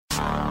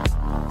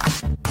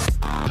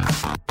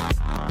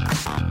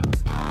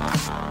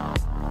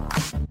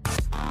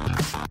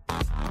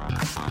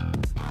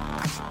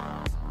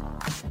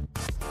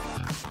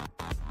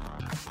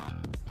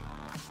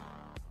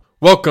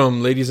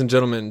Welcome, ladies and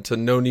gentlemen, to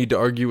No Need to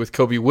Argue with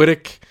Kobe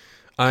Whittick.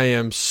 I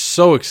am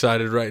so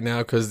excited right now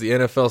because the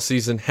NFL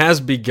season has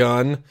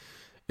begun.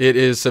 It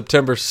is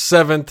September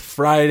 7th,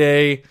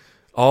 Friday.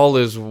 All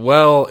is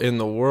well in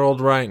the world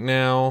right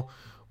now.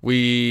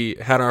 We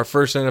had our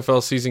first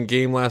NFL season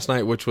game last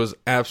night, which was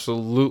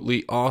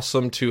absolutely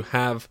awesome to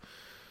have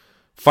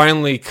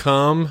finally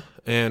come.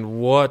 And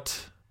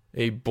what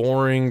a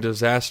boring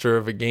disaster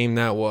of a game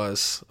that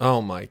was.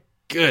 Oh my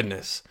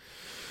goodness.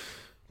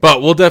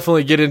 But we'll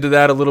definitely get into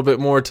that a little bit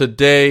more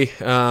today.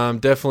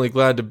 Definitely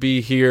glad to be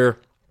here.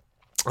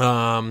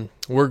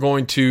 We're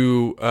going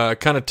to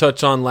kind of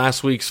touch on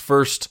last week's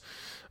first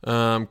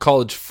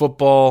college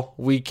football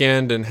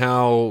weekend and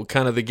how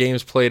kind of the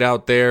games played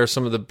out there,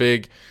 some of the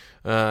big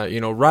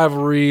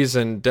rivalries,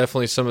 and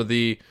definitely some of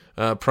the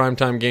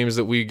primetime games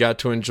that we got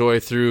to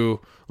enjoy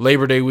through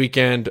Labor Day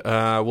weekend.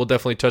 We'll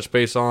definitely touch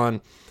base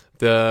on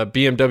the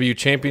BMW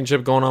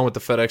Championship going on with the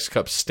FedEx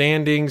Cup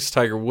standings.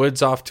 Tiger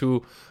Woods off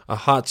to a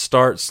hot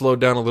start,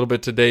 slowed down a little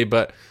bit today,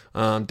 but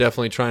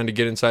definitely trying to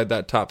get inside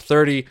that top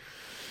 30.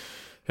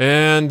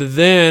 And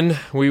then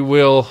we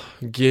will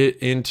get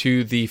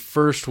into the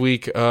first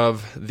week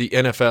of the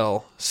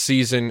NFL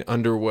season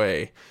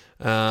underway.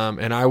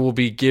 And I will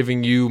be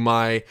giving you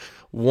my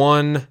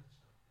one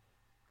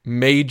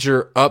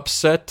major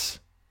upset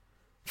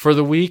for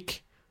the week.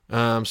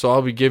 So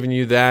I'll be giving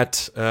you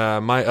that,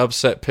 my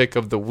upset pick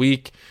of the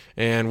week,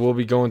 and we'll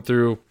be going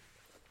through,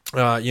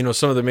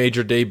 some of the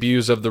major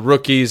debuts of the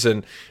rookies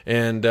and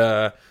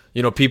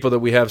people that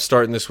we have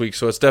starting this week.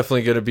 So it's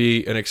definitely going to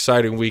be an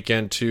exciting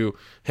weekend to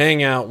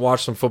hang out,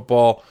 watch some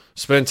football,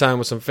 spend time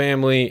with some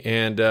family,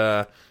 and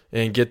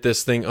get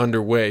this thing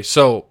underway.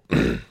 So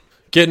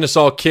getting us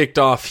all kicked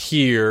off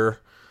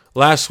here.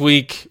 Last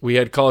week we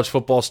had college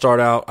football start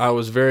out. I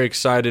was very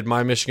excited.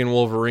 My Michigan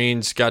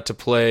Wolverines got to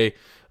play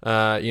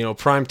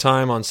prime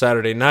time on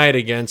Saturday night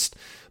against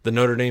the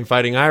Notre Dame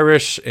Fighting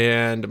Irish,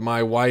 and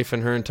my wife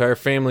and her entire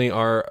family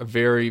are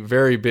very,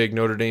 very big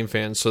Notre Dame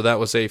fans. So that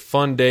was a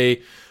fun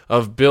day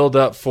of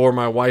build-up for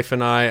my wife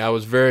and I. I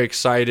was very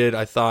excited.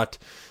 I thought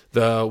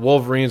the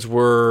Wolverines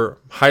were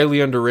highly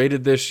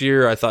underrated this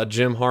year. I thought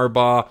Jim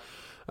Harbaugh,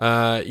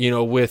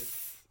 with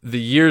the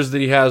years that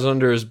he has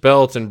under his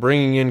belt and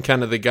bringing in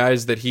kind of the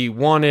guys that he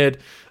wanted,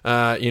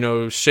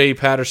 Shea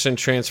Patterson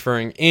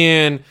transferring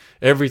in,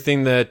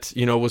 everything that,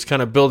 was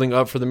kind of building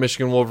up for the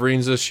Michigan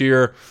Wolverines this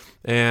year.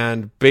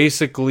 And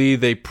basically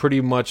they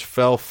pretty much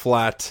fell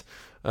flat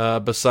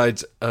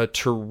besides a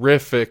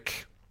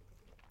terrific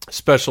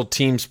special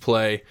teams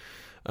play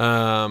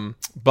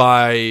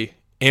by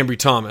Ambry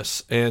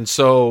Thomas. And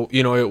so,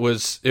 it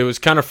was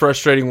kind of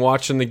frustrating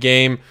watching the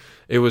game.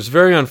 It was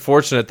very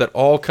unfortunate that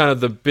all kind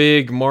of the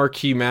big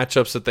marquee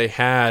matchups that they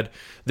had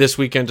this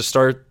weekend to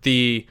start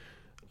the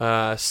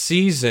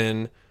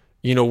season,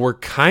 were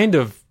kind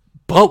of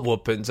butt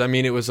whoopings. I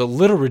mean, it was a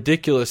little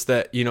ridiculous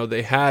that,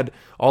 they had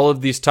all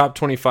of these top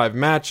 25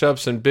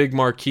 matchups and big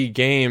marquee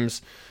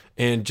games,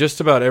 and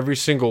just about every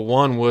single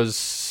one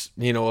was,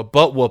 a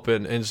butt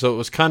whooping. And so it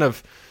was kind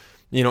of,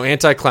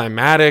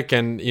 anticlimactic,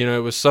 and, it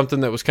was something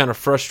that was kind of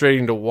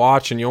frustrating to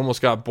watch, and you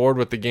almost got bored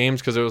with the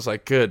games because it was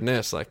like,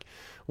 goodness, like,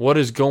 what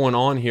is going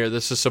on here?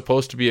 This is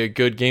supposed to be a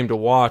good game to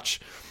watch.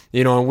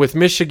 And with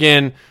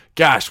Michigan,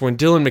 gosh, when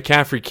Dylan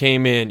McCaffrey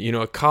came in,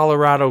 a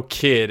Colorado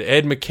kid,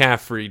 Ed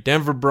McCaffrey,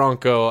 Denver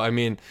Bronco, I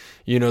mean,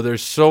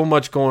 there's so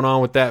much going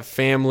on with that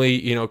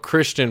family.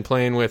 Christian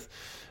playing with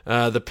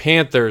the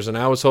Panthers, and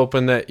I was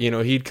hoping that,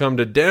 he'd come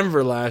to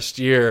Denver last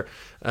year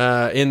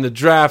in the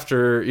draft,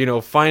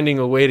 or, finding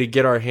a way to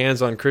get our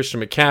hands on Christian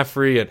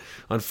McCaffrey, and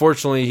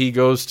unfortunately he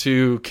goes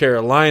to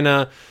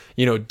Carolina.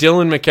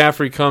 Dylan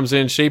McCaffrey comes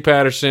in, Shea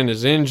Patterson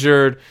is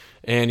injured,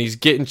 and he's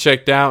getting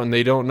checked out, and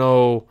they don't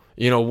know,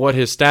 what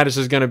his status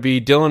is going to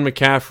be. Dylan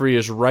McCaffrey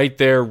is right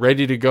there,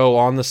 ready to go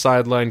on the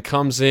sideline,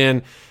 comes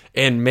in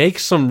and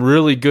makes some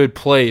really good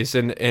plays.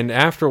 And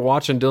after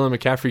watching Dylan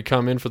McCaffrey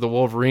come in for the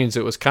Wolverines,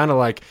 it was kind of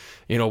like,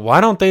 why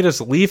don't they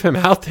just leave him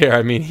out there?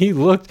 I mean, he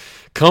looked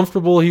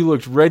comfortable. He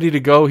looked ready to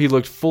go. He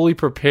looked fully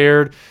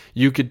prepared.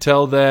 You could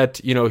tell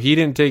that, he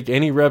didn't take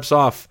any reps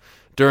off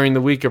during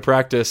the week of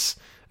practice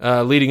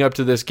leading up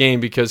to this game,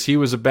 because he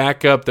was a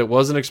backup that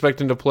wasn't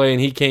expecting to play, and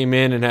he came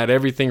in and had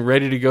everything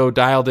ready to go,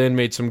 dialed in,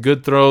 made some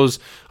good throws.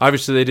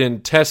 Obviously, they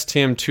didn't test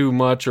him too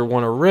much or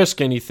want to risk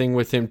anything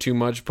with him too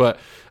much, but,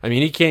 I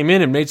mean, he came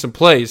in and made some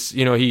plays.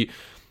 He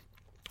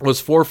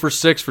was 4 for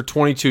 6 for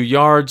 22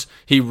 yards.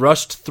 He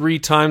rushed 3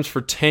 times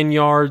for 10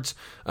 yards.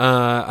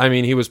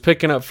 He was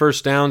picking up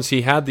first downs.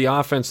 He had the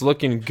offense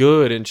looking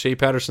good in Shea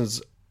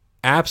Patterson's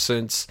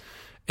absence.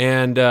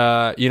 And,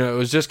 it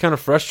was just kind of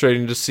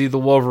frustrating to see the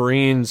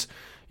Wolverines,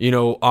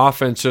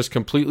 offense just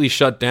completely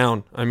shut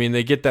down. I mean,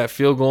 they get that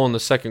field goal in the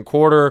second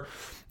quarter.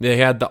 They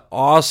had the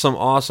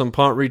awesome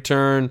punt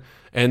return.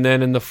 And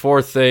then in the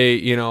fourth, they,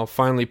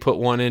 finally put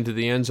one into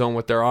the end zone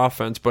with their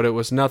offense, but it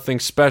was nothing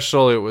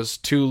special. It was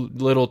too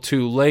little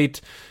too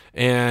late.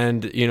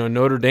 And,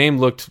 Notre Dame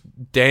looked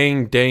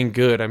dang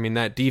good. I mean,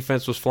 that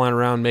defense was flying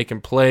around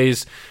making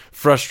plays,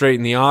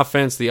 frustrating the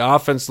offense. The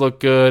offense looked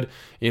good.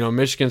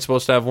 Michigan's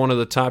supposed to have one of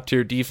the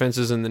top-tier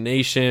defenses in the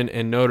nation,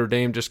 and Notre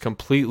Dame just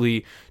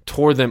completely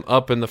tore them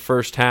up in the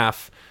first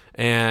half.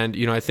 And,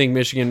 I think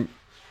Michigan,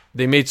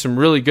 they made some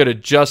really good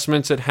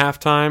adjustments at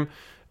halftime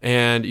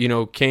and,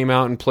 came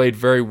out and played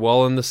very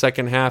well in the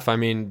second half. I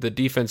mean, the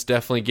defense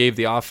definitely gave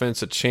the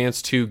offense a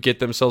chance to get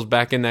themselves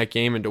back in that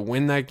game and to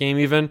win that game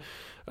even.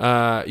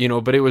 But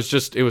it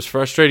was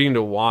frustrating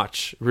to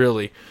watch,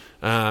 really.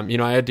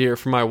 I had to hear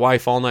from my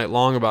wife all night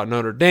long about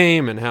Notre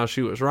Dame and how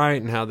she was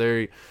right and how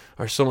they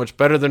are so much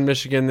better than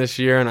Michigan this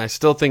year. And I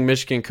still think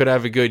Michigan could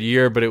have a good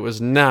year, but it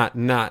was not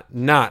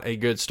a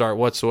good start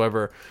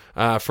whatsoever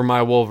for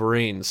my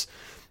Wolverines.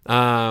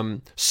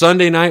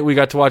 Sunday night, we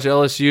got to watch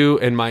LSU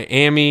and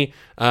Miami,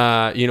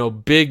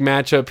 big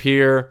matchup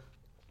here,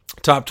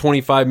 top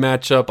 25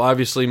 matchup.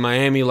 Obviously,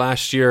 Miami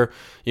last year,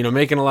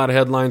 making a lot of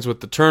headlines with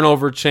the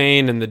turnover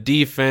chain and the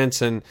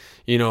defense and,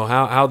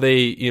 how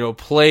they,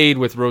 played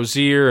with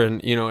Rozier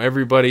and,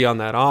 everybody on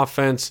that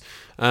offense,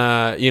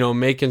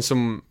 making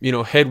some,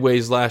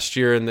 headways last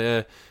year in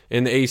the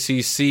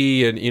ACC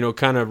and,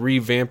 kind of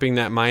revamping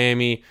that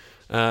Miami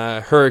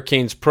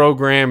Hurricanes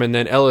program. And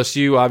then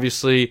LSU,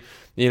 obviously,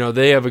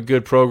 they have a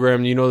good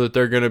program. That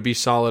they're going to be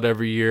solid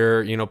every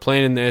year,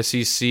 playing in the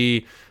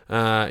SEC,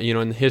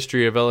 in the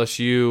history of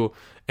LSU.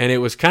 And it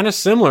was kind of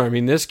similar. I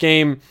mean, this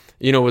game,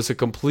 was a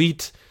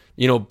complete,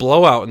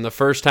 blowout in the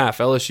first half.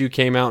 LSU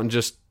came out and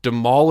just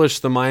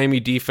demolished the Miami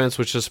defense,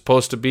 which is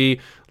supposed to be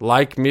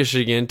like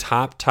Michigan,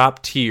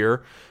 top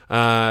tier.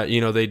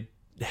 They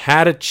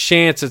had a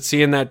chance at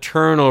seeing that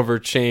turnover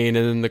chain,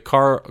 and then the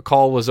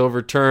call was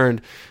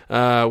overturned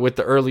with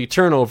the early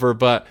turnover.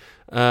 But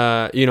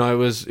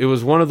it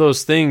was one of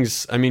those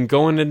things. I mean,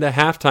 going into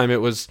halftime, it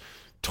was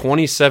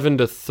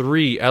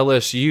 27-3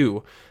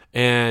 LSU,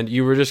 and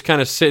you were just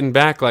kind of sitting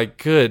back like,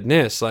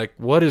 goodness, like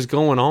what is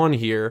going on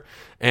here?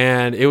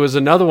 And it was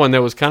another one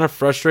that was kind of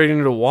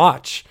frustrating to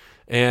watch.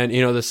 And,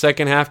 the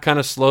second half kind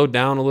of slowed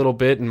down a little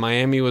bit, and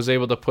Miami was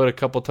able to put a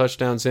couple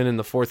touchdowns in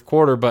the fourth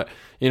quarter. But,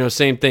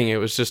 same thing. It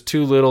was just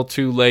too little,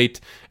 too late.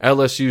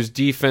 LSU's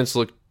defense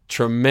looked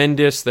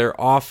tremendous. Their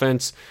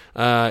offense,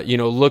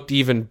 looked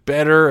even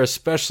better,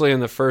 especially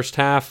in the first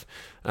half.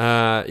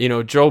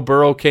 Joe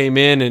Burrow came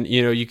in and,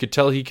 you could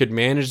tell he could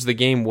manage the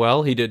game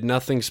well. He did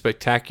nothing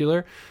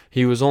spectacular.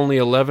 He was only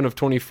 11 of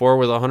 24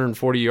 with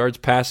 140 yards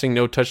passing,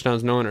 no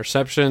touchdowns, no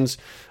interceptions.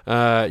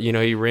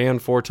 He ran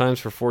 4 times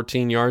for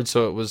 14 yards,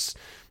 so it was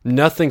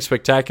nothing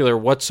spectacular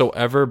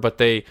whatsoever, but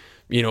they,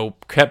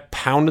 kept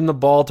pounding the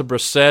ball to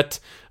Brissett,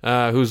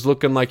 who's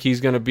looking like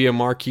he's going to be a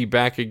marquee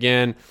back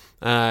again.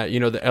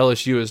 The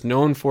LSU is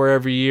known for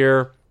every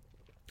year.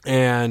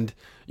 And,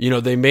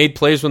 they made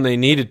plays when they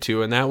needed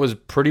to, and that was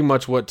pretty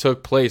much what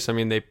took place. I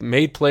mean, they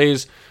made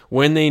plays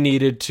when they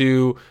needed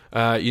to.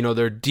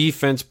 Their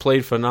defense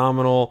played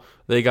phenomenal.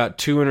 They got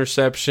 2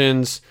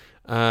 interceptions,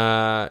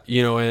 and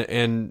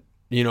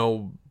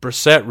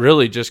Brissett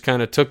really just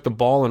kind of took the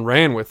ball and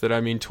ran with it.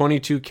 I mean,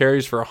 22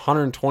 carries for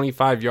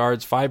 125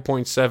 yards,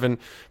 5.7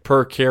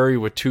 per carry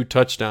with 2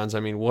 touchdowns.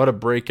 I mean, what a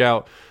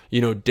breakout,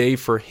 day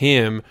for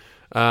him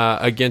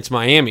against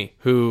Miami,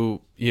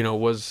 who,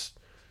 was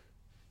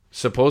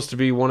supposed to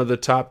be one of the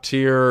top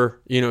tier,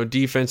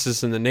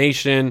 defenses in the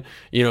nation,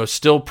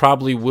 still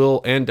probably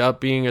will end up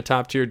being a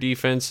top tier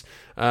defense,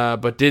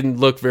 but didn't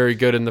look very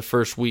good in the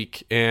first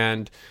week.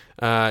 And,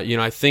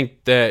 I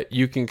think that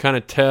you can kind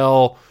of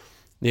tell,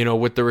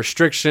 with the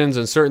restrictions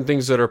and certain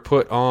things that are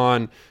put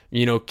on,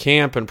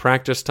 camp and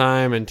practice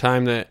time and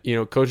time that,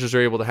 coaches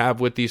are able to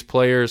have with these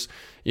players.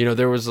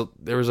 There was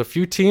a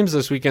few teams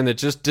this weekend that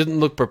just didn't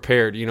look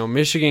prepared.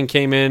 Michigan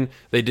came in,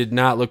 they did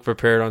not look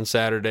prepared on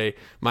Saturday.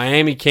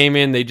 Miami came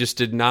in, they just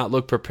did not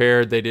look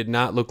prepared. They did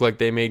not look like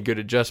they made good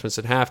adjustments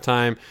at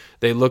halftime.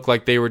 They looked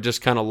like they were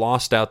just kind of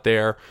lost out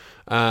there.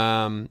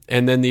 And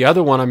then the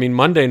other one, I mean,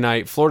 Monday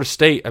night, Florida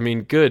State, I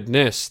mean,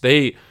 goodness,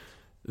 they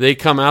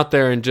come out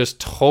there and just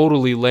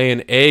totally lay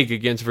an egg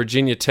against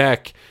Virginia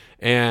Tech.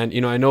 And,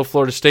 I know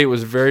Florida State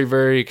was very,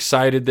 very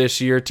excited this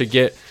year to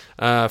get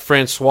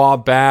Francois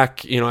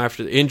back,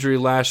 after the injury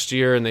last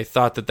year, and they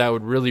thought that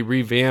would really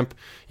revamp,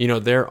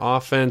 their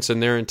offense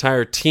and their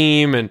entire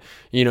team. And,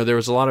 there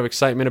was a lot of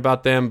excitement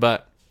about them.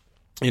 But,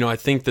 I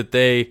think that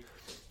they,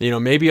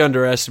 maybe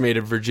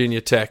underestimated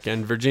Virginia Tech.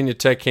 And Virginia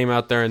Tech came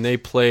out there and they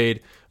played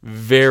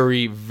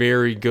very,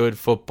 very good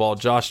football.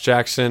 Josh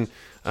Jackson,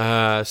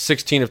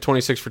 16 of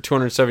 26 for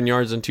 207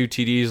 yards and 2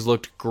 TDs,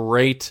 looked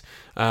great.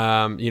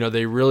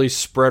 They really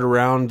spread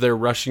around their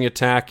rushing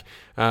attack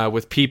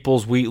with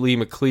Peoples, Wheatley,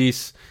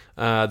 McLeese.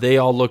 They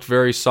all looked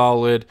very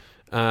solid.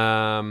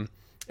 That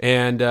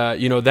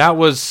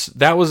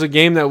was a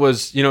game that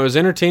was, it was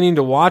entertaining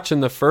to watch in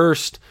the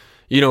first,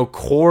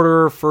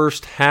 quarter,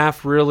 first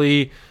half,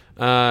 really.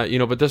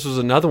 But this was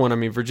another one. I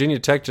mean, Virginia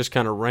Tech just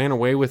kind of ran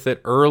away with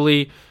it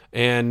early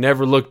and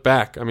never looked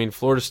back. I mean,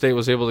 Florida State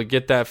was able to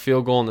get that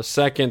field goal in the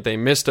second. They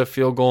missed a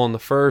field goal in the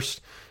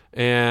first.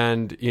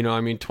 And,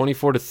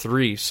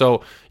 24-3.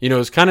 So,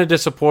 it's kind of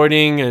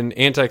disappointing and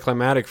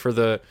anticlimactic for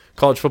the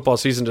college football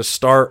season to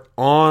start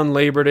on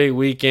Labor Day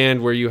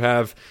weekend where you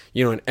have,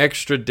 an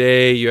extra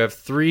day. You have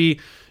 3,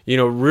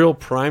 real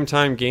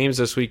primetime games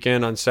this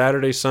weekend on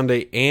Saturday,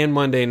 Sunday, and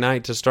Monday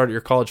night to start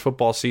your college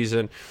football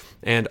season.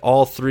 And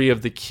all 3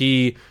 of the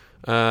key,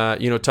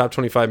 top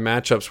 25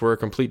 matchups were a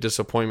complete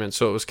disappointment.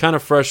 So it was kind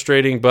of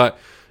frustrating, but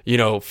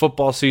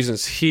football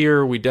season's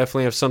here. We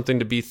definitely have something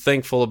to be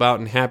thankful about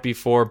and happy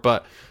for,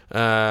 but,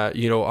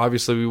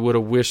 obviously we would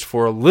have wished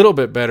for a little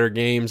bit better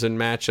games and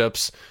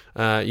matchups,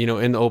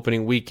 in the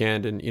opening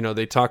weekend. And,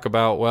 they talk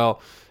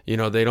about,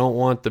 they don't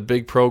want the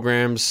big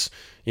programs,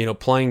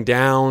 playing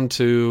down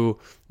to,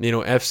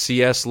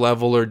 FCS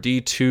level or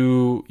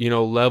D2,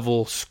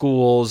 level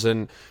schools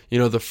and,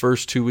 the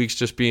first 2 weeks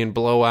just being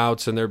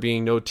blowouts and there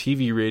being no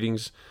TV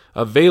ratings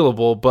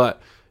available.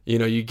 But,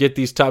 you get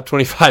these top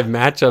 25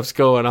 matchups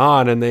going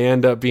on and they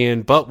end up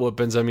being butt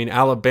whoopings. I mean,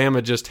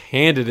 Alabama just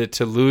handed it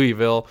to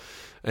Louisville.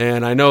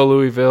 And I know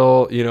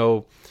Louisville,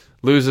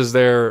 loses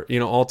their,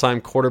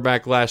 all-time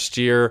quarterback last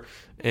year.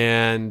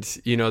 And,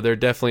 they're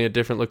definitely a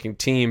different looking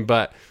team.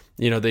 But,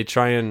 they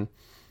try and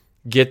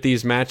get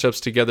these matchups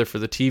together for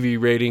the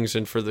TV ratings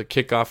and for the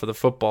kickoff of the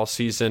football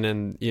season.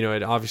 And,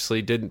 it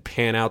obviously didn't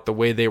pan out the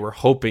way they were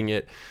hoping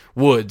it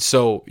would.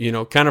 So,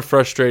 kind of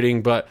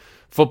frustrating, but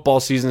football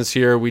season's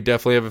here. We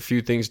definitely have a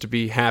few things to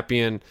be happy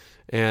and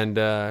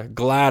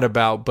glad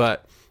about,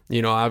 but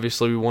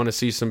obviously we want to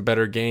see some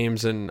better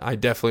games, and I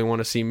definitely want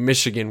to see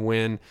Michigan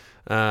win.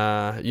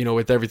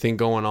 With everything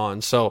going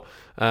on, so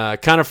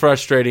kind of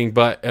frustrating,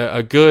 but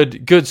a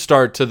good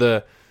start to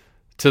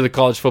the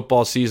college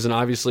football season.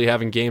 Obviously,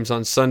 having games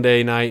on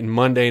Sunday night and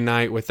Monday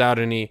night without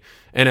any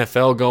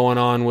NFL going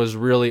on was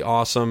really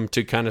awesome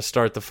to kind of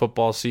start the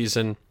football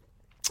season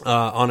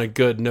on a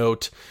good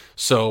note.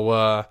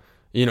 So.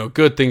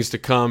 Good things to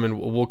come, and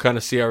we'll kind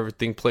of see how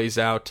everything plays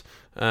out.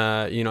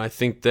 I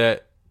think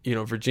that,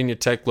 Virginia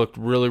Tech looked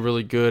really,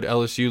 really good.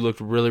 LSU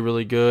looked really,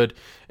 really good.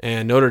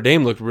 And Notre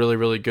Dame looked really,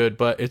 really good.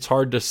 But it's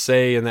hard to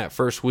say in that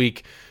first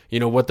week,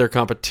 what their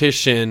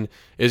competition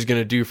is going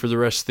to do for the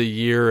rest of the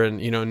year. And,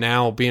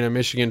 now being a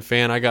Michigan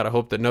fan, I got to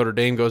hope that Notre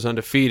Dame goes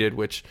undefeated,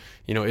 which,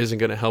 isn't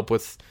going to help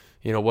with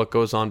what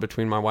goes on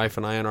between my wife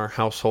and I in our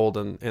household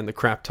and the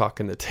crap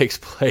talking that takes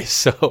place.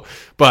 So,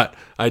 but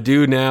I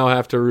do now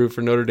have to root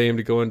for Notre Dame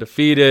to go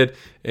undefeated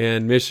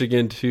and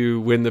Michigan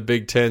to win the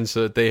Big Ten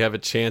so that they have a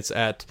chance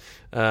at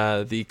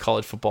the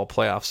college football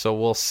playoffs. So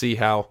we'll see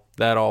how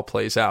that all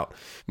plays out.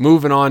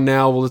 Moving on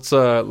now,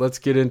 let's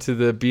get into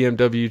the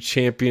BMW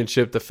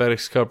Championship, the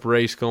FedEx Cup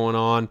race going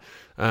on.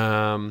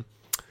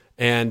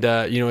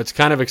 It's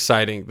kind of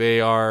exciting.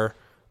 They are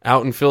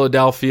out in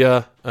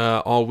Philadelphia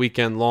all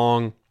weekend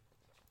long.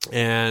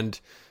 And,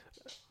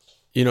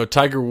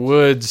 Tiger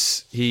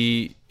Woods,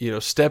 he,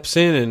 steps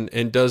in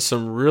and does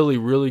some really,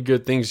 really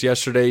good things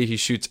yesterday. He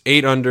shoots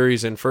 8 under.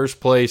 He's in first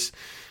place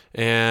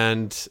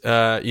and,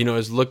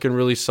 is looking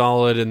really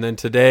solid. And then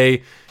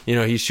today,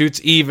 he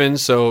shoots even.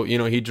 So,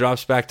 he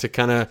drops back to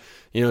kind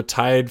of,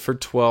 tied for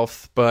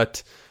 12th.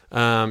 But,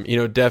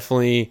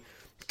 definitely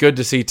good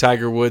to see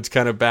Tiger Woods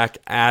kind of back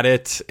at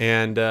it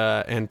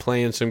and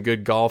playing some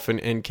good golf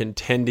and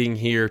contending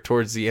here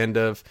towards the end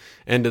of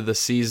the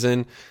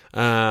season.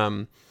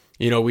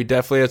 We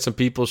definitely had some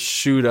people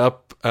shoot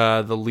up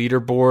the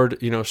leaderboard.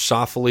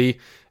 Schauffele,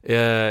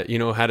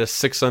 had a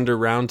 6 under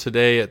round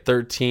today at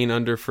 13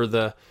 under for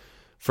the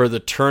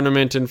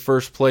tournament in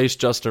first place.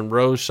 Justin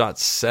Rose shot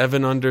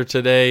 7 under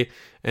today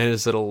and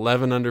is at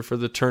 11 under for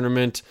the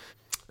tournament.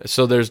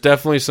 So there's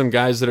definitely some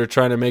guys that are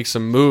trying to make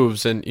some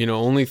moves, and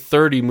only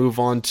 30 move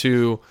on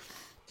to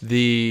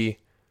the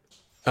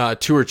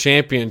Tour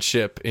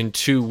Championship in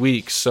 2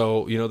 weeks.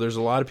 So there's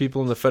a lot of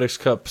people in the FedEx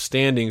Cup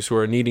standings who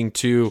are needing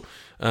to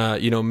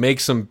make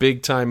some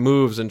big time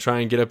moves and try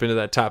and get up into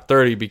that top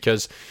 30.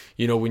 Because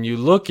when you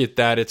look at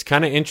that, it's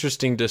kind of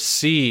interesting to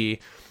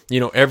see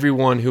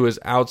everyone who is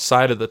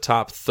outside of the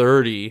top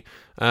 30.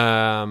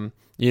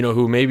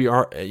 Who maybe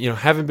are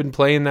haven't been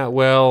playing that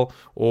well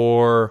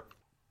or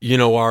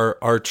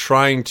are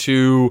trying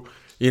to,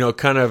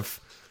 kind of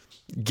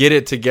get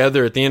it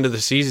together at the end of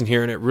the season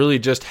here, and it really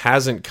just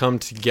hasn't come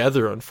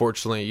together,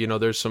 unfortunately.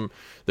 There's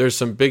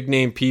some big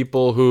name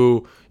people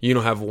who,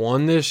 have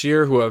won this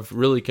year, who have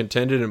really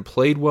contended and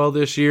played well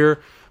this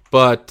year,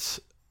 but,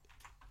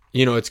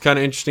 it's kind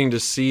of interesting to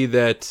see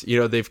that,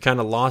 they've kind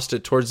of lost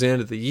it towards the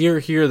end of the year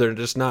here. They're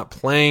just not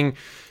playing,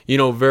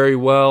 very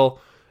well.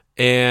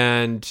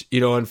 And,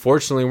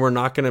 unfortunately, we're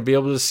not going to be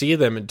able to see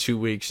them in 2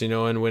 weeks,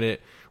 and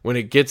when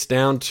it gets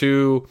down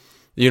to,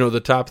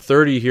 the top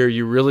 30 here,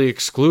 you really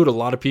exclude a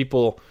lot of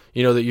people,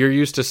 that you're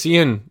used to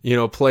seeing,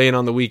 playing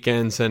on the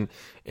weekends and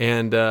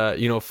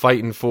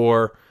fighting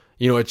for,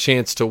 a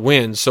chance to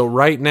win. So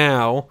right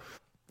now,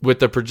 with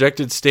the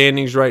projected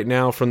standings right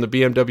now from the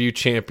BMW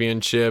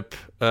Championship,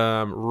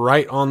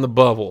 right on the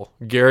bubble,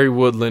 Gary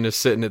Woodland is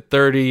sitting at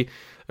 30.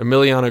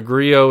 Emiliano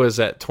Grillo is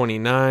at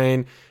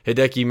 29.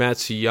 Hideki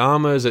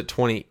Matsuyama is at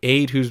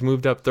 28, who's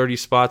moved up 30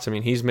 spots. I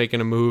mean, he's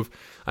making a move.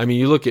 I mean,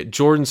 you look at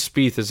Jordan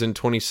Spieth is in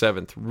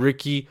 27th.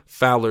 Ricky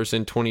Fowler's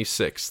in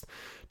 26th.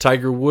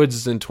 Tiger Woods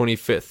is in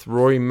 25th.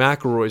 Rory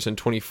McIlroy's in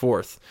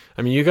 24th.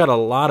 I mean, you got a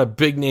lot of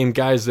big-name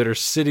guys that are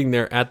sitting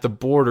there at the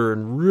border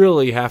and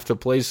really have to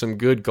play some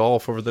good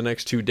golf over the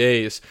next 2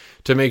 days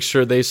to make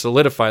sure they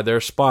solidify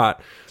their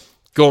spot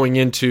going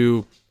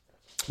into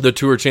the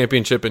Tour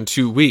Championship in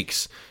 2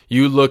 weeks.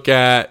 You look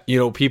at,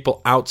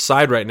 people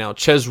outside right now.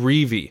 Ches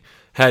Reavie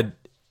had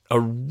a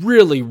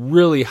really,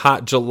 really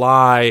hot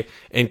July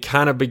and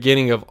kind of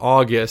beginning of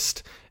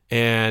August.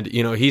 And,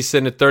 he's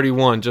sitting at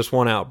 31, just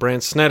one out.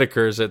 Brandt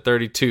Snedeker's at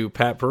 32.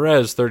 Pat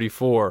Perez,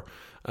 34.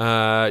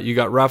 You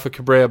got Rafa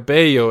Cabrera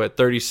Bello at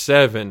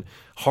 37.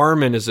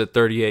 Harmon is at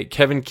 38.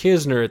 Kevin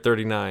Kisner at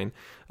 39.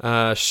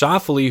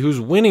 Schauffele,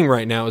 who's winning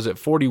right now, is at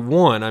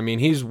 41. I mean,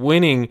 he's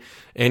winning,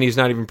 and he's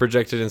not even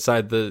projected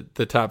inside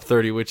the top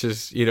 30, which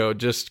is,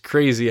 just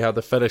crazy how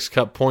the FedEx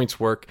Cup points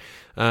work.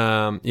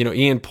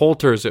 Ian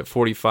Poulter is at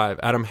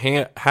 45. Adam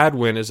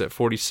Hadwin is at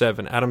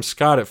 47. Adam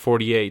Scott at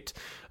 48.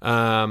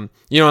 And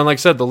like I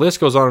said, the list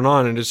goes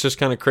on, and it's just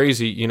kind of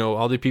crazy,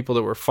 all the people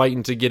that were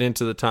fighting to get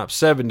into the top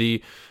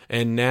 70,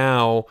 and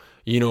now,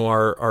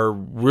 are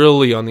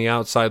really on the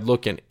outside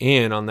looking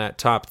in on that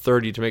top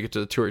 30 to make it to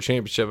the Tour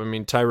Championship. I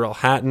mean, Tyrell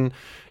Hatton,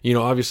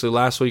 obviously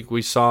last week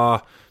we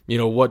saw,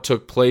 what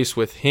took place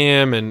with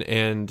him and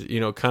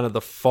kind of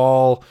the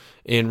fall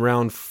in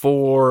round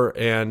 4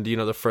 and,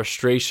 the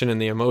frustration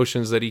and the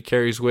emotions that he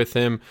carries with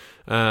him.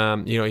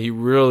 He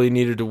really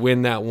needed to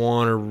win that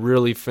one or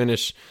really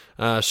finish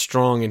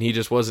strong, and he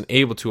just wasn't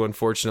able to,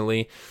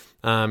 unfortunately.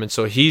 And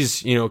so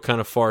he's,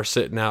 kind of far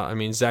sitting out. I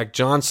mean, Zach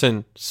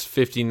Johnson's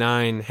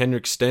 59,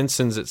 Henrik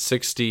Stenson's at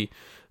 60,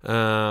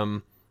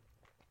 Daniel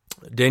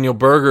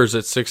Berger's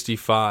at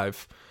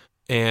 65,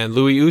 and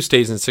Louis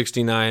Oosthuizen's in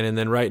 69, and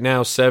then right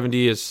now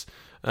 70 is,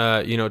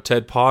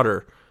 Ted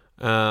Potter,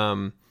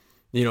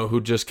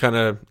 who just kind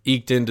of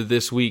eked into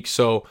this week.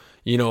 So,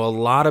 a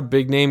lot of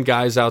big-name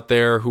guys out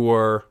there who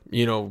are,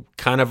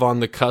 kind of on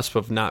the cusp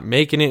of not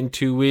making it in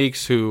 2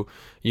 weeks, who,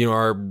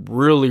 are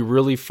really,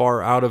 really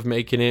far out of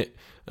making it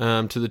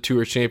to the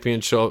Tour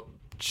Championship.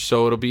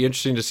 So it'll be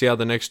interesting to see how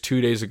the next 2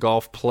 days of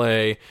golf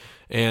play.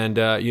 And,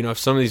 if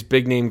some of these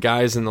big-name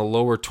guys in the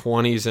lower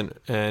 20s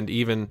and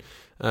even,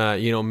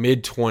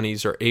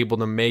 mid-20s are able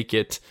to make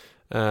it,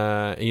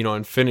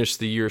 and finish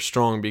the year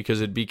strong,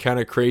 because it'd be kind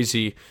of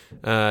crazy,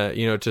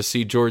 to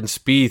see Jordan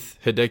Spieth,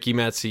 Hideki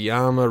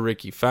Matsuyama,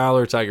 Ricky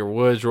Fowler, Tiger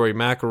Woods, Rory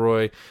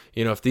McIlroy.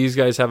 If these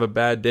guys have a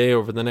bad day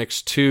over the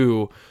next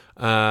 2,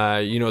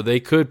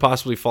 they could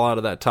possibly fall out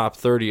of that top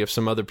 30 if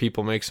some other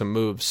people make some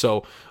moves.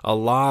 So a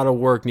lot of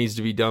work needs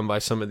to be done by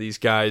some of these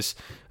guys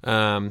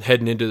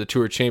heading into the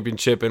Tour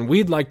Championship. And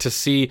we'd like to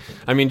see,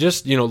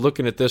 just,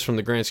 looking at this from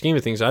the grand scheme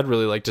of things, I'd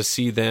really like to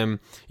see them,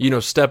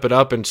 step it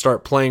up and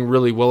start playing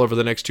really well over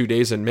the next 2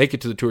 days and make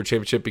it to the Tour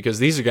Championship, because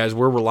these are guys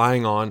we're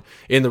relying on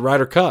in the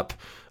Ryder Cup,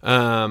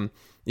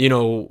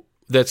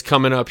 that's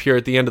coming up here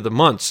at the end of the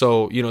month.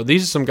 So,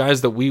 these are some guys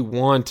that we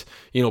want,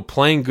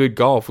 playing good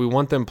golf. We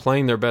want them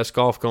playing their best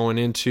golf going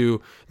into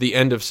the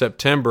end of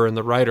September in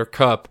the Ryder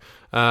Cup,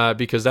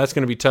 because that's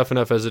going to be tough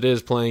enough as it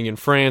is playing in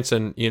France,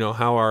 and,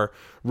 how our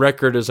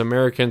record as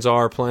Americans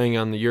are playing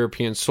on the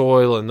European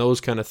soil and those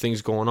kind of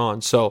things going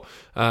on. So,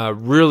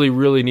 really,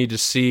 really need to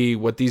see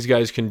what these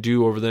guys can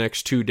do over the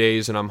next 2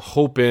 days. And I'm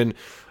hoping,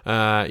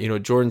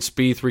 Jordan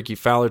Spieth, Ricky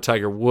Fowler,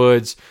 Tiger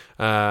Woods,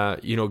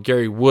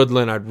 Gary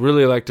Woodland. I'd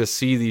really like to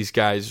see these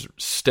guys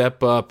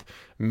step up,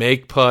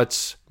 make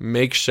putts,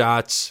 make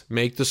shots,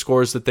 make the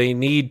scores that they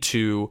need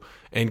to,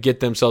 and get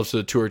themselves to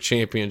the Tour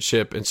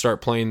Championship and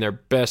start playing their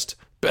best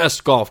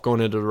golf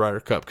going into the Ryder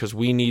Cup, because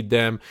we need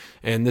them.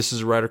 And this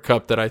is a Ryder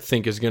Cup that I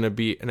think is going to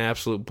be an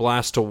absolute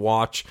blast to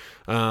watch.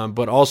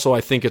 But also I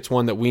think it's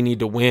one that we need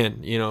to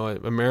win.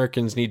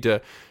 Americans need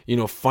to,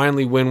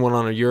 finally win one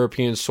on a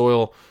European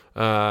soil,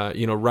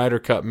 Ryder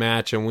Cup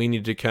match, and we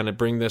need to kind of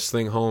bring this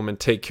thing home and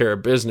take care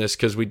of business,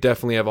 because we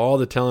definitely have all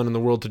the talent in the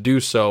world to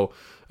do so.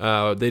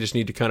 They just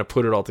need to kind of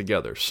put it all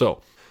together.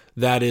 So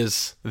that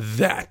is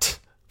that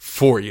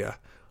for you.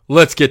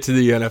 Let's get to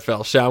the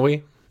NFL, shall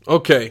we?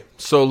 Okay,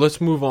 so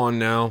let's move on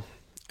now.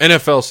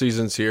 NFL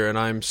season's here, and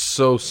I'm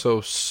so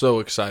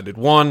excited.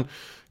 One,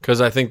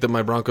 because I think that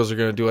my Broncos are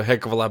going to do a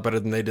heck of a lot better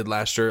than they did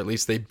last year. At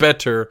least they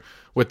better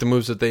with the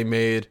moves that they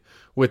made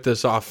with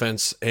this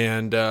offense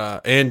and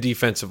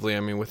defensively.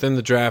 Within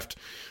the draft,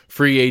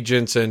 free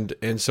agents, and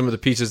some of the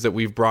pieces that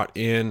we've brought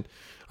in,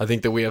 I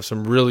think that we have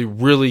some really,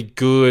 really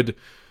good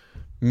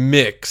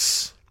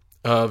mix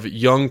of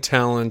young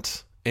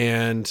talent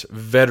and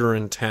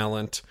veteran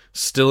talent,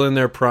 still in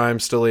their prime,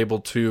 still able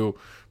to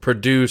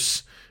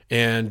produce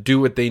and do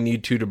what they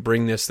need to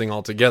bring this thing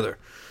all together.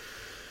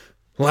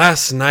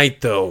 Last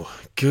night, though,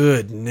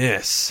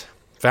 goodness.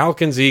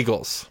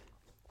 Falcons-Eagles.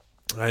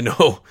 I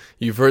know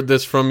you've heard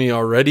this from me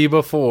already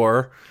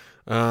before,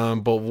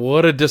 but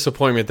what a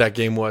disappointment that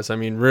game was. I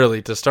mean,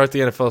 really, to start the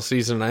NFL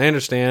season, I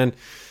understand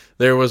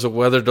there was a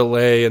weather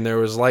delay and there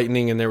was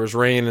lightning and there was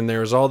rain and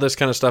there was all this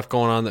kind of stuff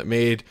going on that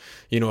made,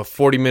 a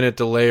 40-minute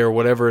delay or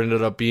whatever it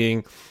ended up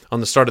being on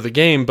the start of the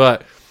game.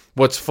 But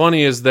what's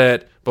funny is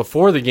that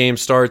before the game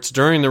starts,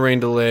 during the rain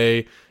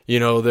delay,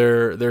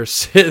 they're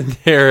sitting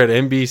there at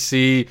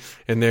NBC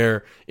and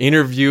they're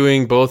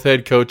interviewing both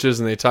head coaches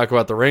and they talk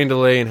about the rain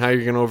delay and how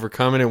you're going to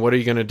overcome it and what are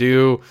you going to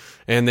do.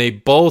 And they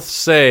both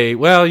say,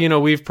 well,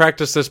 we've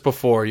practiced this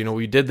before.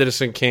 We did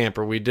this in camp,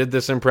 or we did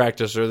this in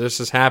practice, or this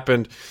has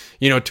happened,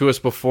 to us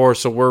before.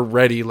 So we're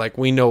ready. Like,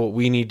 we know what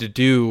we need to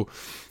do.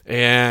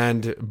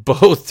 And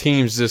both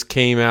teams just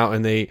came out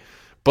and they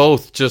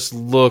both just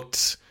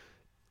looked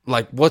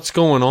like, what's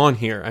going on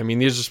here? I mean,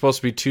 these are supposed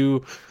to be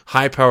two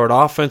high-powered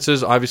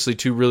offenses, obviously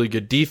two really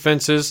good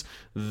defenses.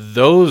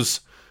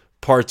 Those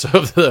parts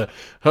of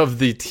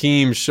the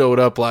team showed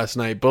up last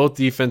night. Both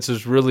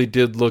defenses really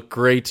did look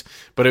great,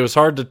 but it was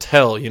hard to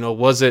tell.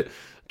 Was it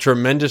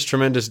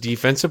tremendous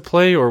defensive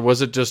play, or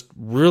was it just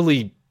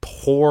really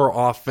poor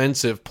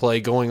offensive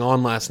play going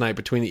on last night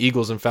between the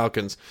Eagles and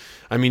Falcons?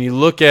 I mean, you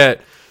look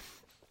at,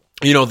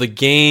 the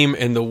game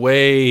and the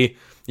way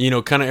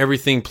kind of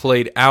everything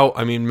played out.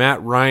 I mean,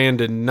 Matt Ryan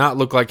did not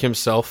look like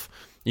himself.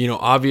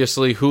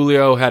 Obviously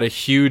Julio had a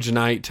huge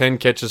night, 10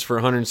 catches for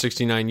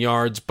 169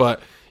 yards,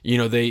 but,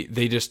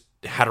 they just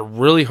had a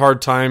really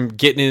hard time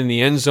getting in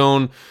the end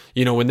zone.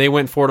 When they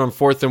went for it on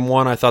 4th and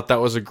 1, I thought that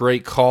was a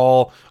great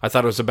call. I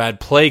thought it was a bad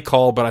play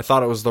call, but I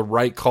thought it was the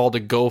right call to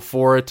go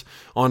for it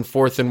on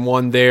 4th and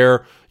 1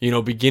 there.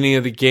 Beginning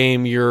of the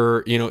game,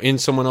 you're, in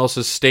someone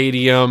else's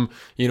stadium.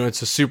 It's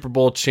the Super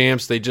Bowl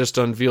champs. They just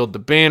unveiled the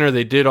banner.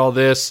 They did all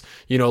this.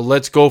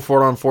 Let's go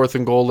for it on 4th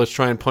and goal. Let's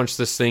try and punch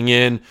this thing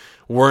in.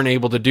 Weren't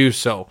able to do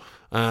so.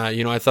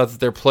 I thought that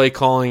their play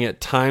calling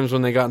at times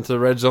when they got into the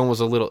red zone was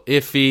a little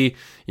iffy.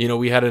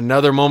 We had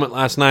another moment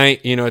last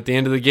night, at the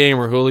end of the game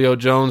where Julio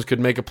Jones could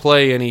make a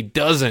play and he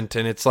doesn't.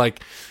 And it's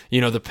like,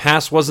 the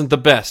pass wasn't the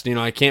best.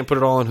 I can't put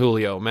it all on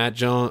Julio.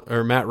 Matt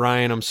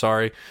Ryan, I'm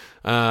sorry.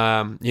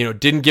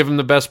 Didn't give him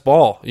the best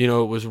ball. It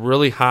was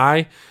really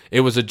high.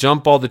 It was a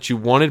jump ball that you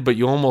wanted, but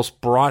you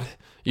almost brought,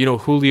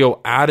 Julio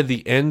out of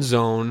the end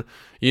zone,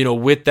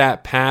 with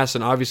that pass.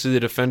 And obviously the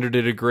defender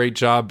did a great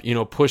job,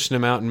 pushing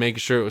him out and making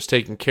sure it was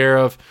taken care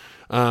of.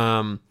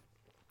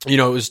 It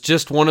was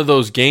just one of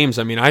those games.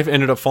 I mean, I've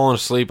ended up falling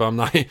asleep. I'm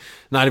not even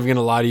going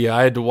to lie to you.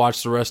 I had to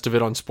watch the rest of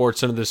it on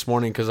SportsCenter this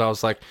morning because I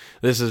was like,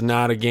 this is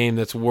not a game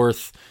that's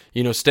worth,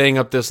 staying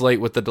up this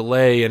late with the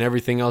delay and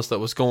everything else that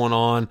was going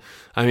on.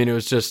 I mean, it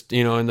was just,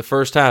 in the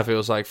first half, it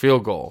was like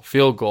field goal,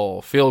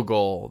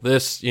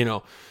 this,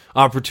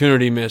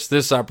 opportunity missed,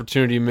 this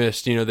opportunity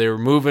missed. They were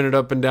moving it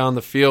up and down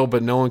the field,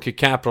 but no one could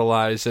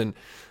capitalize. And,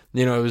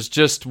 it was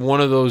just one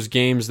of those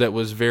games that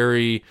was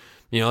very,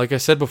 like I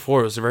said before,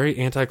 it was very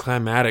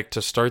anticlimactic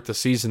to start the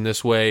season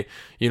this way,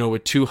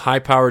 with two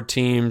high-powered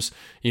teams.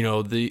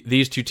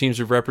 These two teams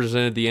have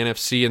represented the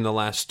NFC in the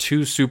last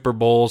two Super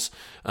Bowls.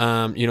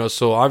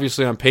 So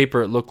obviously on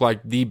paper it looked like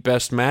the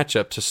best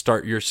matchup to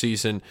start your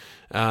season,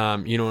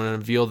 and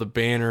unveil the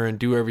banner and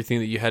do everything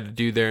that you had to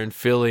do there in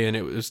Philly. And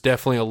it was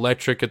definitely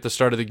electric at the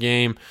start of the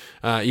game.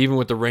 Even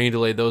with the rain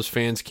delay, those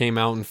fans came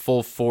out in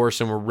full force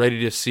and were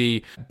ready to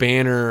see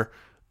banner,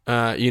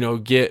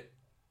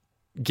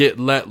 get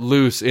let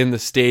loose in the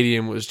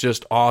stadium. Was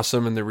just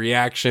awesome, and the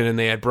reaction, and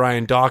they had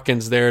Brian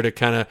Dawkins there to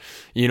kind of,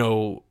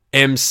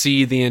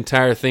 MC the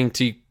entire thing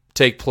to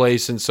take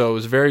place. And so it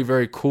was very,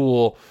 very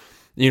cool,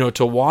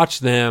 to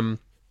watch them,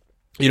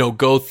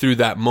 go through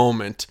that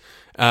moment.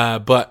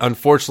 But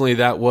unfortunately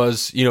that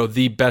was,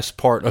 the best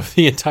part of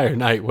the entire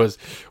night was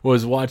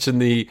watching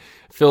the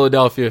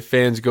Philadelphia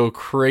fans go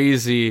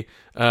crazy,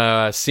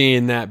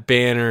 seeing that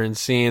banner and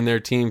seeing their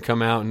team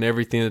come out and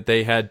everything that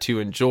they had to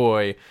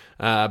enjoy.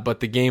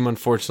 But the game,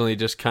 unfortunately,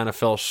 just kind of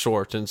fell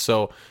short. And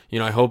so,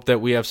 I hope that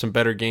we have some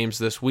better games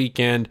this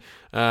weekend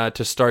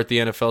to start the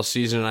NFL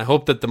season. And I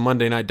hope that the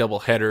Monday night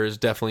doubleheader is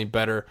definitely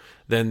better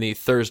than the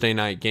Thursday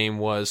night game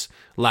was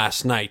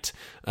last night.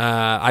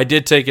 I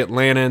did take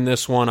Atlanta in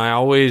this one. I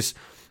always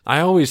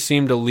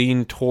seem to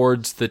lean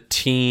towards the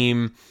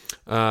team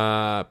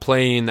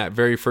playing that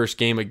very first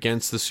game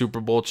against the Super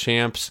Bowl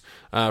champs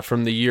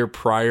from the year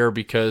prior,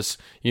 because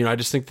I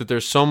just think that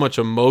there's so much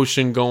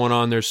emotion going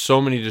on. There's so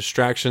many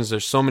distractions.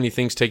 There's so many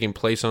things taking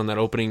place on that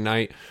opening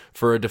night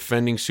for a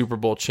defending Super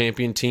Bowl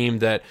champion team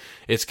that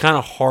it's kind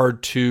of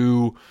hard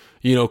to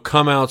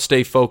come out,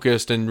 stay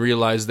focused, and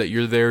realize that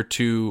you're there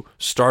to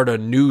start a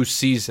new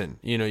season.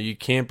 You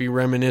can't be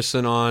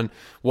reminiscent on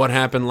what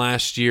happened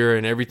last year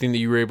and everything that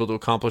you were able to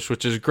accomplish,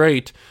 which is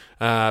great.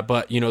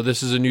 But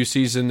this is a new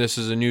season. This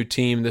is a new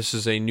team. This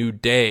is a new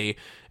day.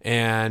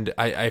 And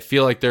I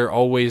feel like there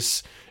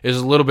always is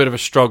a little bit of a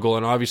struggle.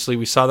 And obviously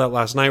we saw that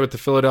last night with the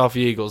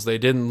Philadelphia Eagles. They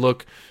didn't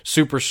look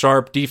super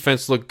sharp.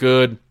 Defense looked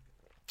good.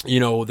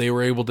 They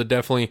were able to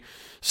definitely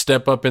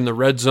step up in the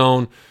red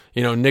zone.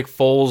 Nick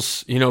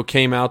Foles,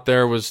 came out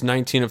there, was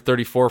 19 of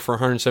 34 for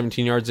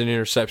 117 yards and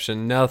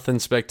interception. Nothing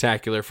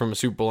spectacular from a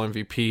Super Bowl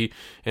MVP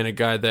and a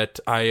guy that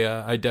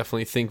I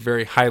definitely think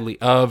very highly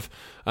of.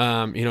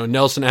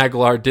 Nelson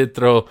Aguilar did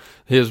throw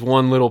his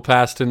one little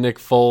pass to Nick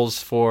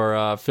Foles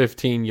for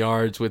 15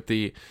 yards with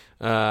the,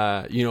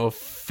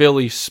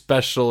 Philly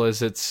special,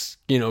 as it's,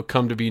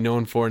 come to be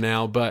known for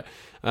now. But,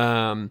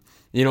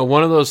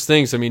 one of those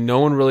things, no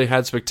one really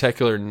had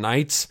spectacular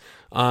nights.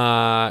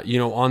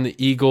 On the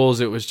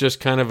Eagles, it was just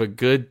kind of a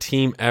good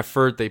team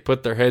effort. They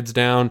put their heads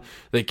down.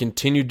 They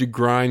continued to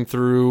grind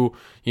through,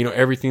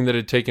 everything that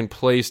had taken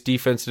place.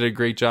 Defense did a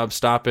great job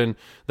stopping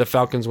the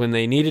Falcons when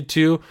they needed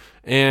to.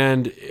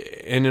 And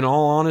in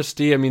all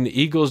honesty, the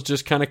Eagles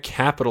just kind of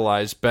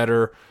capitalized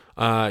better,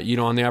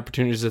 on the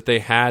opportunities that they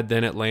had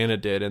than Atlanta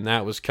did. And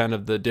that was kind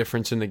of the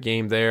difference in the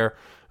game there.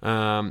 Jay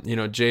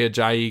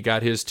Ajayi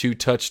got his 2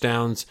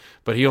 touchdowns,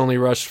 but he only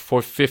rushed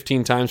for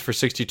 15 times for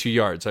 62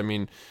 yards.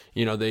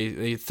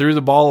 They threw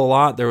the ball a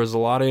lot. There was a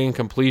lot of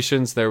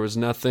incompletions. There was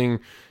nothing,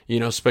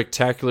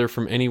 spectacular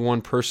from any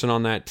one person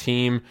on that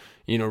team,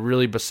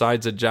 really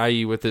besides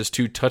Ajayi with his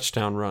 2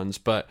 touchdown runs.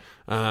 But,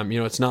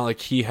 it's not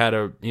like he had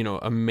a,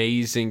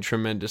 amazing,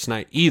 tremendous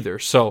night either.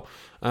 So,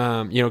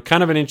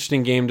 kind of an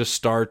interesting game to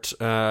start,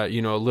 a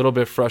little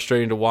bit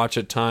frustrating to watch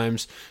at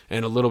times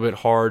and a little bit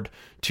hard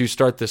to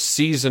start the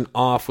season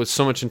off with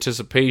so much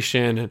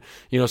anticipation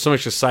and, so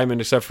much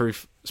excitement,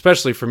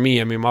 especially for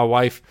me. My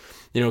wife,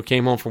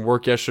 came home from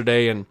work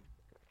yesterday and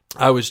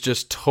I was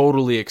just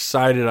totally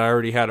excited. I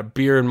already had a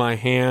beer in my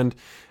hand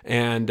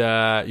and,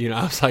 I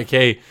was like,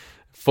 hey,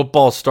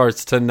 football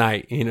starts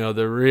tonight.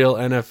 The real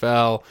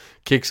NFL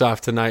kicks off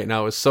tonight. And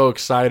I was so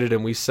excited,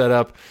 and we set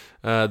up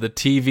the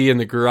TV in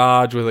the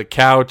garage with a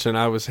couch, and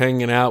I was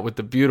hanging out with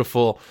the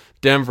beautiful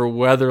Denver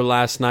weather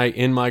last night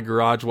in my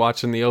garage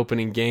watching the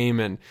opening game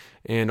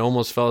and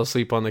almost fell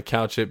asleep on the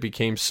couch. It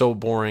became so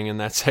boring in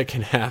that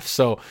second half.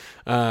 So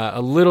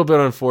a little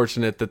bit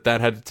unfortunate that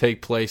had to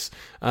take place.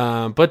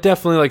 But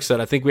definitely, like I said,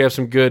 I think we have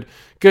some good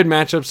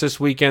matchups this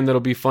weekend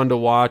that'll be fun to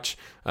watch.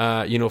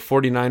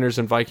 49ers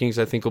and Vikings,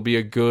 I think, will be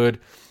a good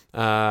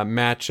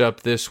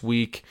matchup this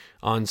week.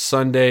 On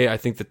Sunday, I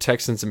think the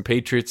Texans and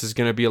Patriots is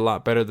going to be a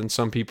lot better than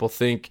some people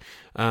think.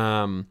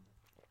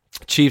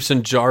 Chiefs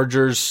and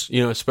Chargers,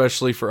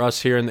 especially for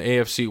us here in the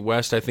AFC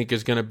West, I think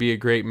is going to be a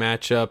great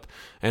matchup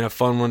and a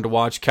fun one to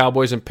watch.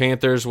 Cowboys and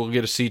Panthers, we'll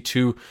get to see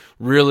 2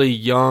 really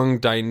young,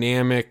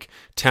 dynamic,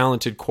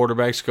 talented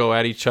quarterbacks go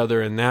at each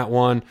other in that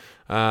one.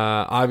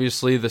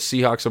 Obviously, the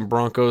Seahawks and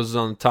Broncos is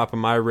on the top of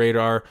my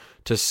radar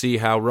to see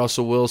how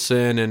Russell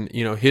Wilson and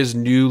his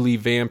newly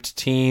vamped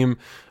team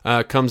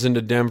comes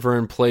into Denver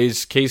and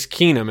plays Case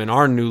Keenum and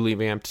our newly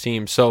vamped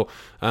team. So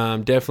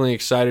definitely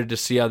excited to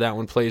see how that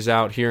one plays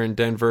out here in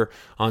Denver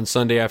on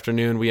Sunday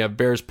afternoon. We have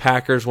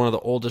Bears-Packers, one of the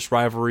oldest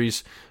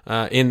rivalries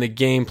in the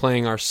game,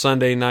 playing our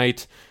Sunday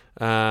night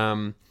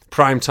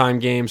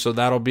primetime game. So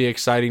that'll be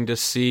exciting to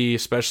see,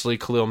 especially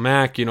Khalil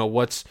Mack.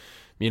 What's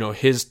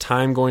his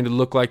time going to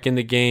look like in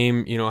the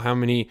game? How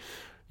many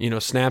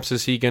snaps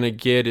is he going to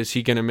get? Is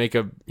he going to make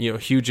a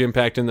huge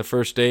impact in the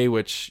first day,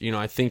 which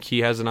I think he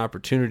has an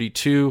opportunity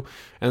to.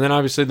 And then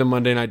obviously the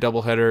Monday night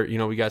doubleheader,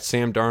 we got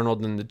Sam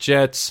Darnold and the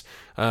Jets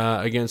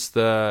against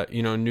the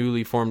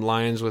newly formed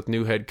Lions with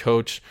new head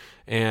coach,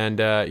 and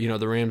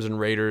the Rams and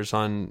Raiders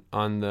on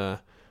the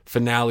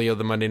finale of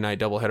the Monday night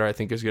doubleheader. I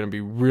think is going to be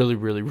really,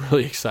 really,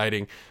 really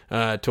exciting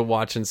to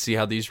watch and see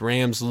how these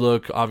Rams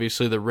look.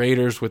 Obviously, the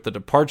Raiders with the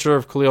departure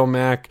of Khalil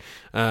Mack,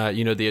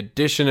 the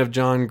addition of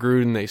John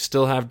Gruden. They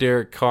still have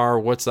Derek Carr.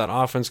 What's that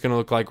offense going to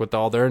look like with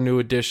all their new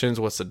additions?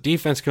 What's the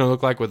defense going to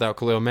look like without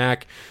Khalil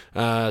Mack?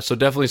 So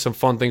definitely some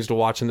fun things to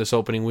watch in this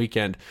opening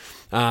weekend.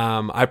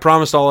 I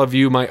promised all of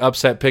you my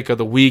upset pick of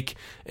the week,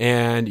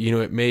 and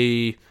it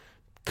may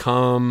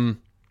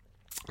come.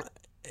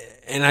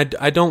 And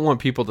I don't want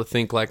people to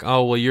think like,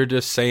 oh, well, you're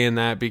just saying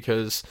that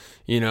because,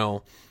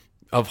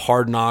 of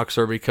Hard Knocks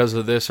or because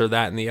of this or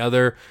that and the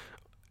other.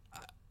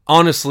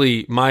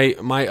 Honestly, my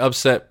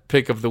upset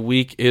pick of the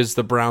week is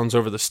the Browns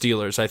over the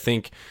Steelers. I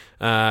think,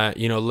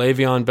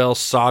 Le'Veon Bell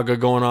saga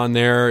going on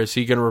there. Is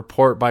he going to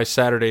report by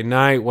Saturday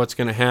night? What's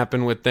going to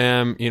happen with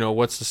them?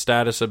 What's the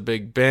status of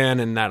Big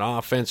Ben and that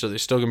offense? Are they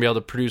still going to be able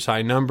to produce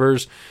high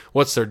numbers?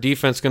 What's their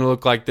defense going to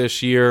look like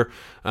this year?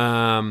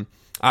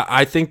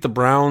 I think the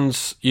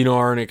Browns,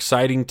 are an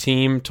exciting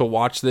team to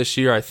watch this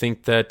year. I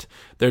think that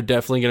they're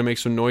definitely going to make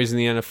some noise in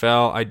the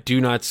NFL. I do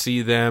not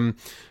see them,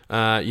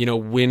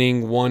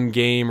 winning 1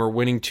 game or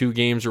winning 2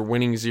 games or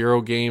winning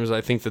 0 games.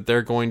 I think that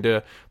they're going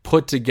to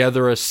put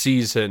together a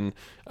season,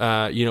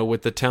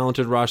 with the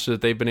talented roster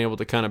that they've been able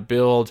to kind of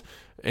build.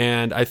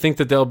 And I think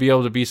that they'll be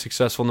able to be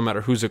successful no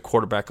matter who's a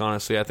quarterback,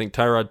 honestly. I think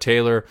Tyrod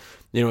Taylor,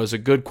 is a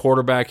good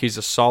quarterback. He's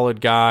a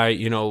solid guy,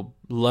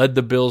 led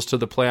the Bills to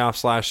the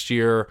playoffs last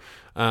year.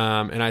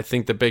 And I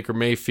think that Baker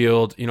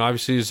Mayfield,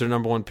 obviously is their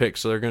number 1 pick,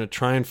 so they're going to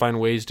try and find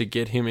ways to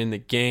get him in the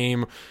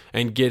game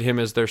and get him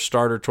as their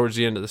starter towards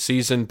the end of the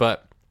season.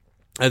 But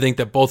I think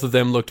that both of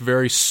them looked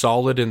very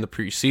solid in the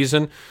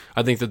preseason.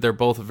 I think that they're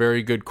both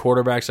very good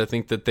quarterbacks. I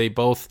think that they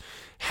both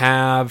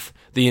have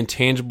the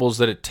intangibles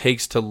that it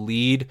takes to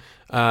lead,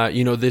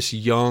 this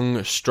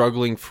young,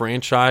 struggling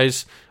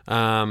franchise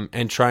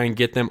and try and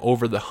get them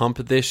over the hump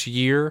this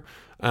year.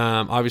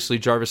 Obviously,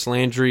 Jarvis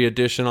Landry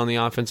addition on the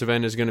offensive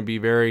end is going to be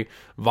very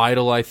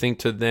vital, I think,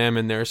 to them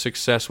and their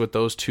success with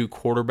those two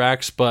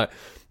quarterbacks. But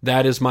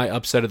that is my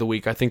upset of the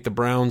week. I think the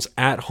Browns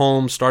at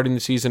home starting the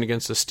season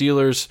against the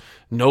Steelers.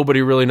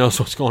 Nobody really knows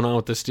what's going on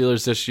with the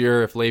Steelers this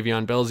year, if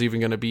Le'Veon Bell's even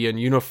going to be in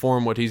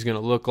uniform, what he's going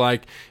to look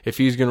like, if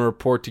he's going to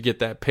report to get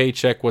that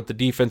paycheck, what the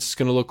defense is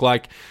going to look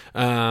like.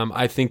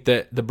 I think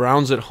that the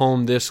Browns at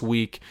home this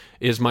week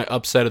is my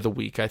upset of the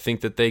week. I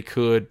think that they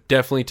could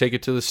definitely take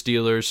it to the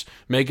Steelers,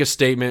 make a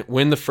statement,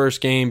 win the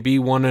first game, be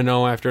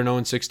 1-0 after an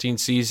 0-16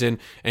 season,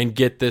 and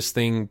get this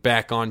thing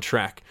back on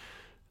track.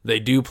 They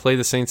do play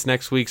the Saints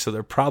next week, so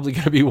they're probably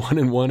going to be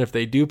 1-1 if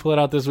they do pull it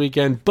out this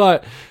weekend.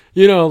 But,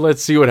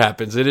 let's see what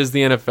happens. It is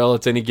the NFL.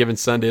 It's any given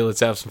Sunday.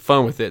 Let's have some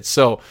fun with it.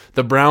 So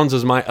the Browns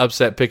is my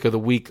upset pick of the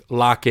week.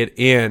 Lock it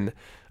in.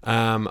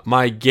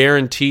 My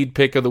guaranteed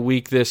pick of the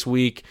week this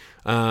week,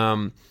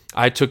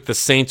 I took the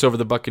Saints over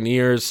the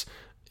Buccaneers.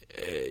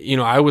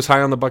 I was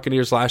high on the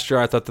Buccaneers last year.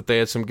 I thought that they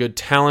had some good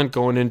talent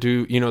going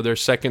into, their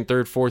second,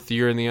 third, fourth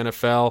year in the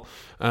NFL.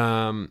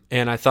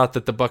 And I thought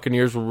that the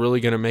Buccaneers were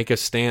really going to make a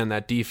stand.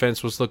 That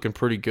defense was looking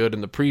pretty good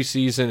in the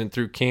preseason and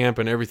through camp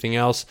and everything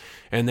else.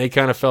 And they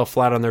kind of fell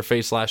flat on their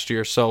face last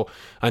year. So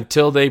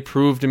until they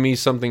prove to me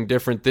something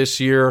different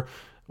this year,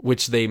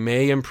 which they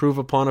may improve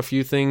upon a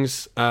few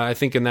things. I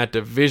think in that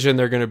division,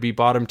 they're going to be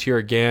bottom tier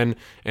again.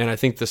 And I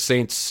think the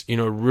Saints,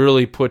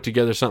 really put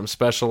together something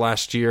special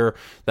last year.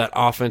 That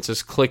offense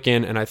is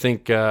clicking. And I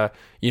think,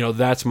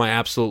 that's my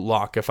absolute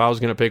lock. If I was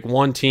going to pick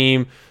one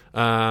team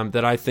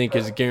that I think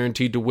is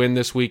guaranteed to win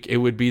this week, it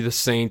would be the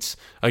Saints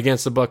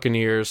against the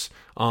Buccaneers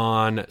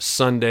on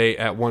Sunday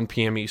at 1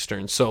 p.m.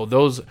 Eastern. So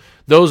those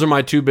are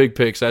my two big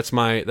picks. That's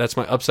my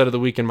upset of the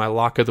week and my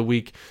lock of the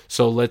week.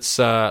 So let's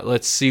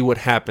see what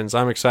happens.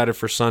 I'm excited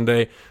for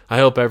Sunday. I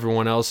hope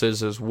everyone else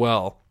is as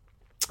well.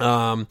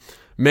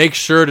 Make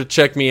sure to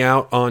check me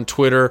out on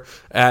Twitter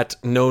at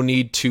no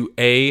need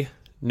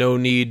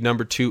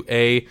number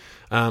 2A.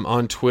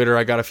 On Twitter,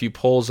 I got a few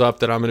polls up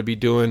that I'm going to be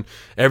doing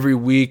every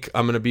week.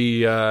 I'm going to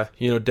be,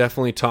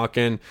 definitely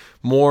talking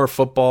more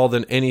football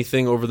than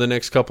anything over the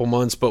next couple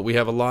months, but we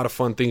have a lot of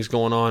fun things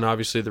going on.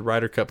 Obviously, the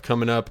Ryder Cup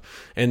coming up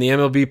and the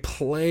MLB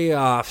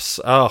playoffs.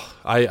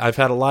 I've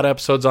had a lot of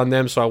episodes on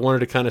them, so I wanted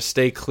to kind of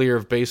stay clear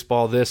of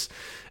baseball this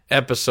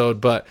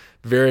episode, but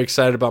very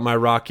excited about my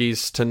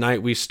Rockies.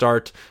 Tonight we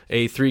start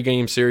a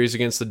 3-game series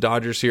against the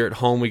Dodgers here at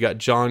home. We got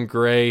John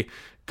Gray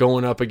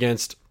going up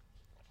against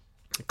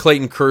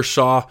Clayton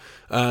Kershaw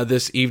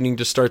this evening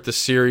to start the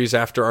series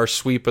after our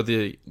sweep of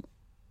the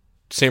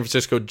San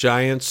Francisco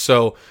Giants.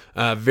 So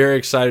very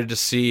excited to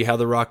see how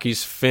the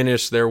Rockies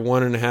finish. They're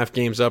 1.5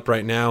 games up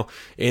right now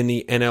in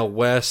the NL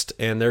West,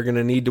 and they're going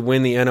to need to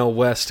win the NL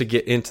West to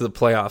get into the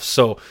playoffs.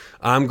 So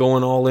I'm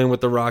going all in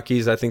with the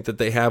Rockies. I think that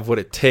they have what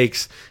it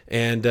takes,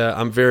 and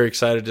I'm very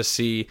excited to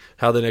see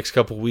how the next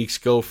couple weeks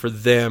go for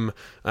them,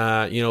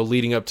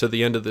 leading up to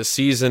the end of the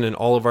season and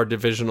all of our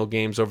divisional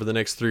games over the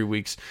next 3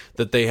 weeks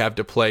that they have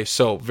to play.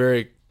 So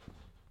very,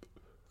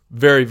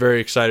 very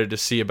excited to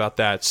see about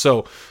that.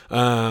 So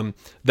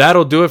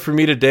that'll do it for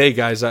me today,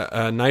 guys.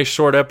 A nice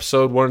short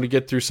episode. Wanted to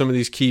get through some of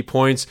these key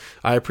points.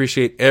 I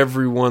appreciate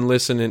everyone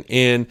listening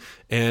in,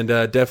 and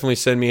definitely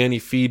send me any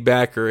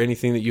feedback or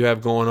anything that you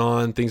have going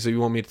on, things that you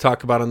want me to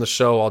talk about on the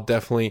show. I'll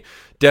definitely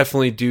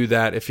do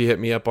that if you hit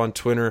me up on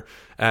Twitter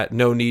at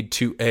no need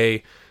to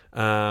a.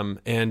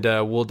 And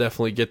we'll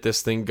definitely get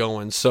this thing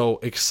going. So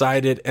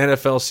excited.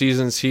 NFL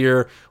season's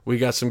here. We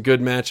got some good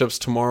matchups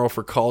tomorrow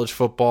for college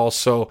football.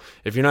 So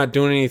if you're not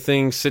doing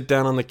anything, sit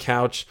down on the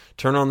couch,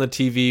 turn on the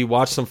TV,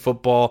 watch some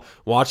football,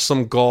 watch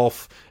some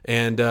golf,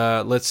 and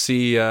let's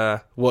see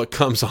what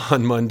comes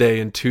on Monday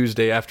and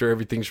Tuesday after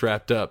everything's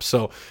wrapped up.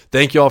 So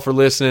thank you all for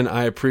listening.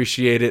 I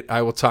appreciate it.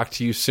 I will talk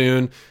to you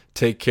soon.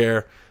 Take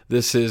care.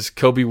 This is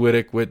Kobe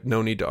Whittick with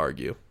No Need to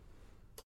Argue.